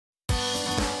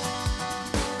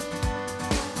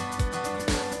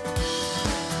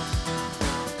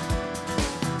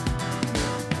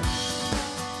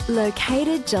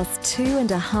Located just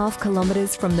 2.5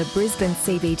 kilometres from the Brisbane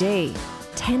CBD,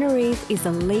 Tenerife is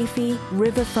a leafy,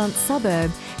 riverfront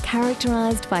suburb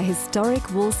characterised by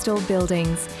historic wool-store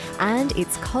buildings and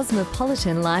its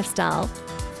cosmopolitan lifestyle.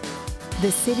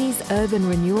 The city's urban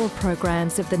renewal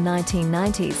programs of the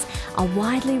 1990s are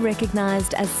widely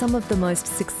recognised as some of the most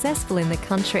successful in the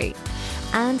country.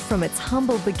 And from its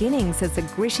humble beginnings as a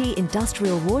gritty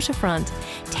industrial waterfront,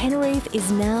 Tenerife is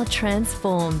now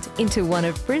transformed into one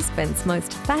of Brisbane's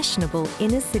most fashionable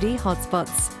inner-city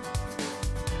hotspots.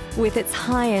 With its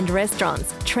high-end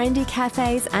restaurants, trendy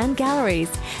cafes and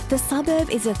galleries, the suburb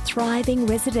is a thriving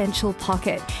residential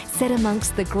pocket set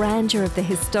amongst the grandeur of the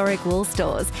historic wool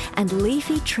stores and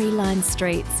leafy tree-lined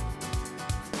streets.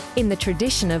 In the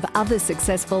tradition of other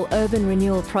successful urban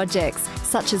renewal projects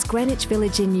such as Greenwich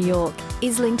Village in New York,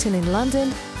 Islington in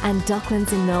London and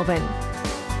Docklands in Melbourne.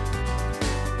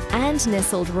 And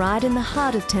nestled right in the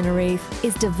heart of Tenerife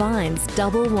is Devine's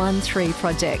DoubleOne 3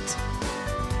 project.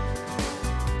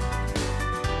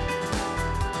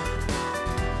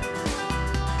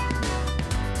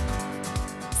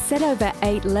 Set over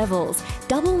 8 levels,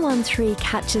 DoubleOne 3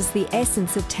 captures the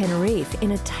essence of Tenerife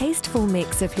in a tasteful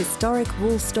mix of historic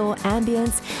wool store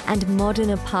ambience and modern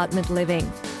apartment living.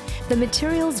 The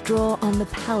materials draw on the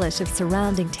palette of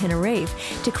surrounding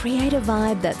Tenerife to create a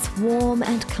vibe that's warm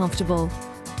and comfortable.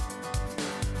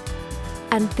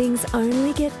 And things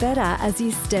only get better as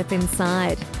you step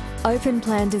inside.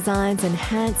 Open-plan designs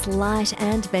enhance light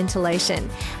and ventilation,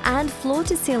 and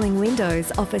floor-to-ceiling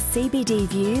windows offer CBD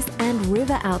views and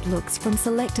river outlooks from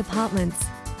select apartments.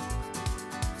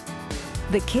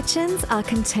 The kitchens are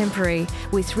contemporary,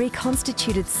 with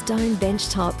reconstituted stone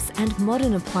benchtops and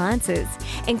modern appliances,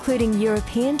 including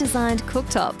European-designed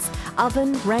cooktops,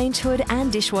 oven, range hood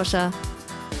and dishwasher.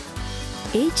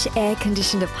 Each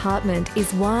air-conditioned apartment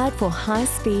is wired for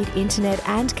high-speed internet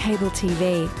and cable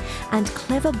TV, and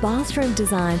clever bathroom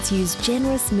designs use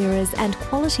generous mirrors and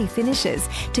quality finishes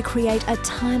to create a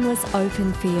timeless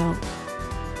open feel.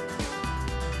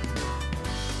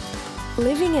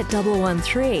 Living at DoubleOne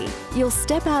 3, you'll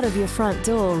step out of your front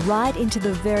door right into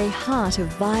the very heart of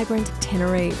vibrant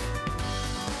Tenerife.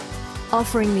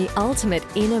 Offering the ultimate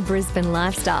inner Brisbane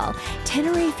lifestyle,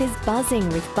 Tenerife is buzzing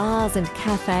with bars and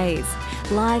cafes,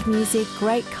 live music,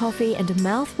 great coffee and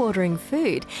mouth-watering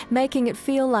food, making it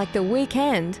feel like the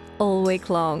weekend all week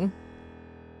long.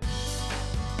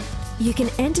 You can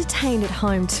entertain at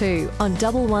home too on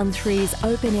DoubleOne 3's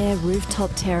open-air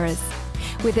rooftop terrace.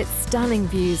 With its stunning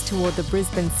views toward the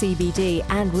Brisbane CBD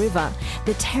and river,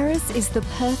 the terrace is the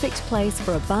perfect place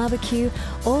for a barbecue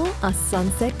or a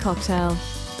sunset cocktail.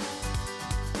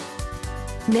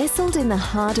 Nestled in the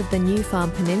heart of the New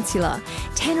Farm Peninsula,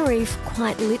 Tenerife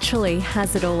quite literally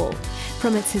has it all.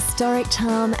 From its historic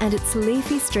charm and its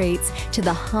leafy streets to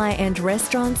the high-end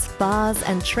restaurants, bars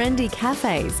and trendy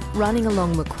cafes running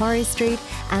along Macquarie Street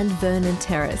and Vernon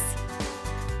Terrace.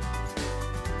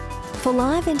 For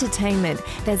live entertainment,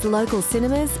 there's local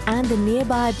cinemas and the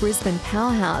nearby Brisbane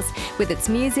Powerhouse with its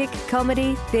music,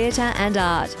 comedy, theatre and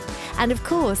art. And of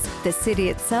course, the city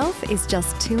itself is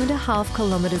just 2.5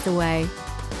 kilometres away.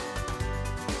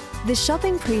 The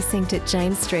shopping precinct at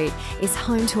James Street is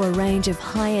home to a range of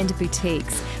high-end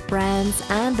boutiques, brands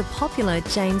and the popular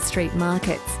James Street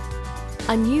markets.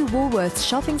 A new Woolworths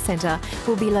shopping centre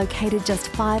will be located just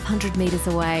 500 metres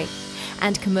away.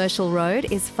 And Commercial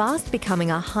Road is fast becoming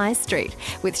a high street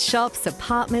with shops,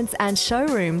 apartments and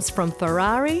showrooms from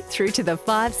Ferrari through to the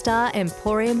 5-star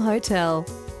Emporium Hotel.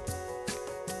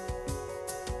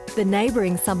 The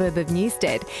neighbouring suburb of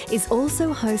Newstead is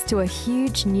also host to a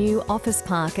huge new office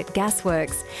park at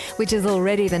Gasworks, which is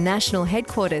already the national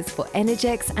headquarters for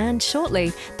Energex and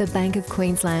shortly the Bank of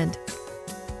Queensland.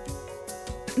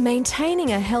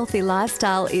 Maintaining a healthy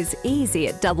lifestyle is easy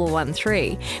at DoubleOne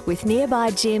 3, with nearby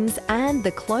gyms and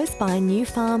the close-by New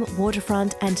Farm,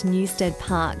 Waterfront and Newstead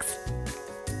parks.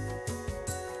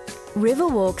 River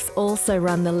walks also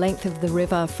run the length of the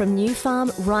river from New Farm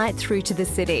right through to the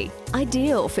city,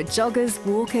 ideal for joggers,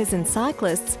 walkers and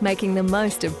cyclists making the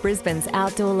most of Brisbane's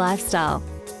outdoor lifestyle.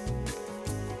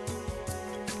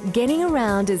 Getting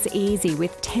around is easy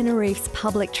with Tenerife's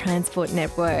public transport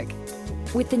network.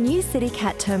 With the new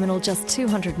CityCat terminal just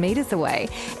 200 metres away,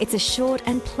 it's a short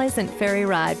and pleasant ferry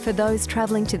ride for those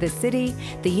travelling to the city,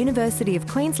 the University of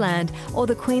Queensland or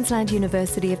the Queensland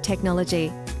University of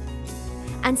Technology.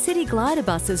 And city glider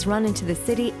buses run into the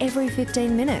city every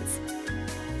 15 minutes.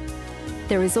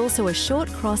 There is also a short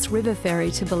cross river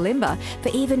ferry to Bulimba for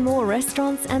even more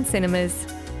restaurants and cinemas.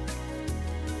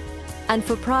 And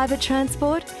for private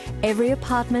transport, every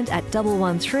apartment at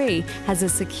DoubleOne 3 has a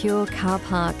secure car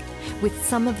park, with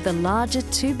some of the larger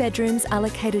 2 bedrooms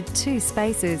allocated 2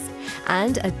 spaces,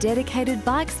 and a dedicated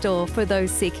bike store for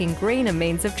those seeking greener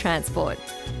means of transport.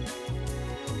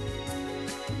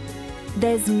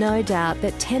 There's no doubt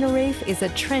that Tenerife is a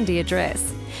trendy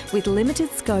address. With limited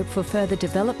scope for further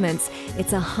developments,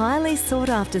 it's a highly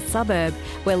sought-after suburb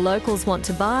where locals want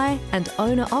to buy and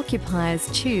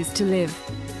owner-occupiers choose to live.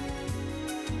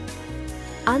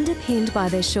 Underpinned by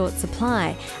their short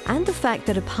supply and the fact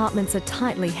that apartments are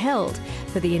tightly held,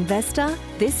 for the investor,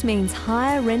 this means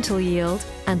higher rental yield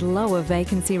and lower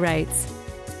vacancy rates.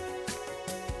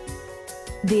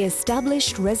 The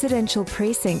established residential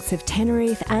precincts of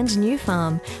Tenerife and New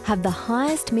Farm have the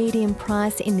highest median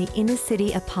price in the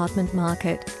inner-city apartment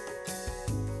market.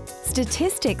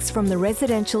 Statistics from the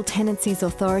Residential Tenancies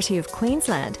Authority of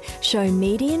Queensland show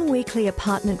median weekly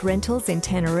apartment rentals in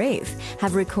Tenerife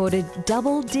have recorded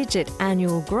double-digit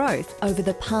annual growth over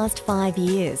the past 5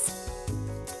 years.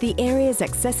 The area's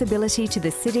accessibility to the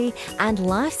city and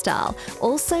lifestyle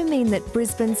also mean that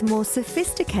Brisbane's more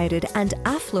sophisticated and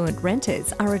affluent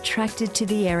renters are attracted to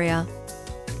the area.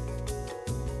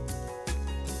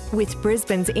 With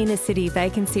Brisbane's inner-city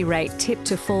vacancy rate tipped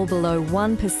to fall below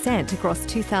 1% across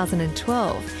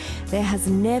 2012, there has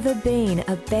never been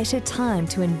a better time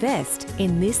to invest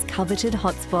in this coveted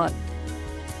hotspot.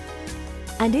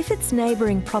 And if its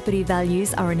neighbouring property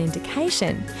values are an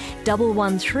indication,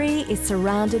 DoubleOne 3 is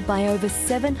surrounded by over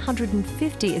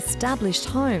 750 established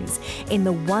homes in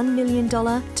the $1 million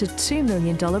to $2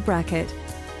 million bracket.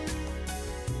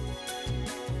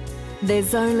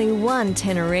 There's only one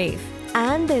Tenerife,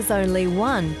 and there's only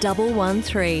one DoubleOne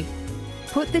 3.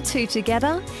 Put the two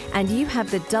together and you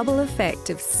have the double effect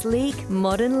of sleek,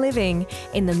 modern living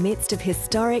in the midst of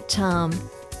historic charm.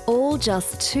 All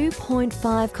just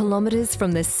 2.5 kilometres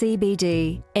from the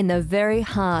CBD, in the very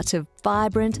heart of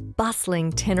vibrant,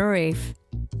 bustling Tenerife.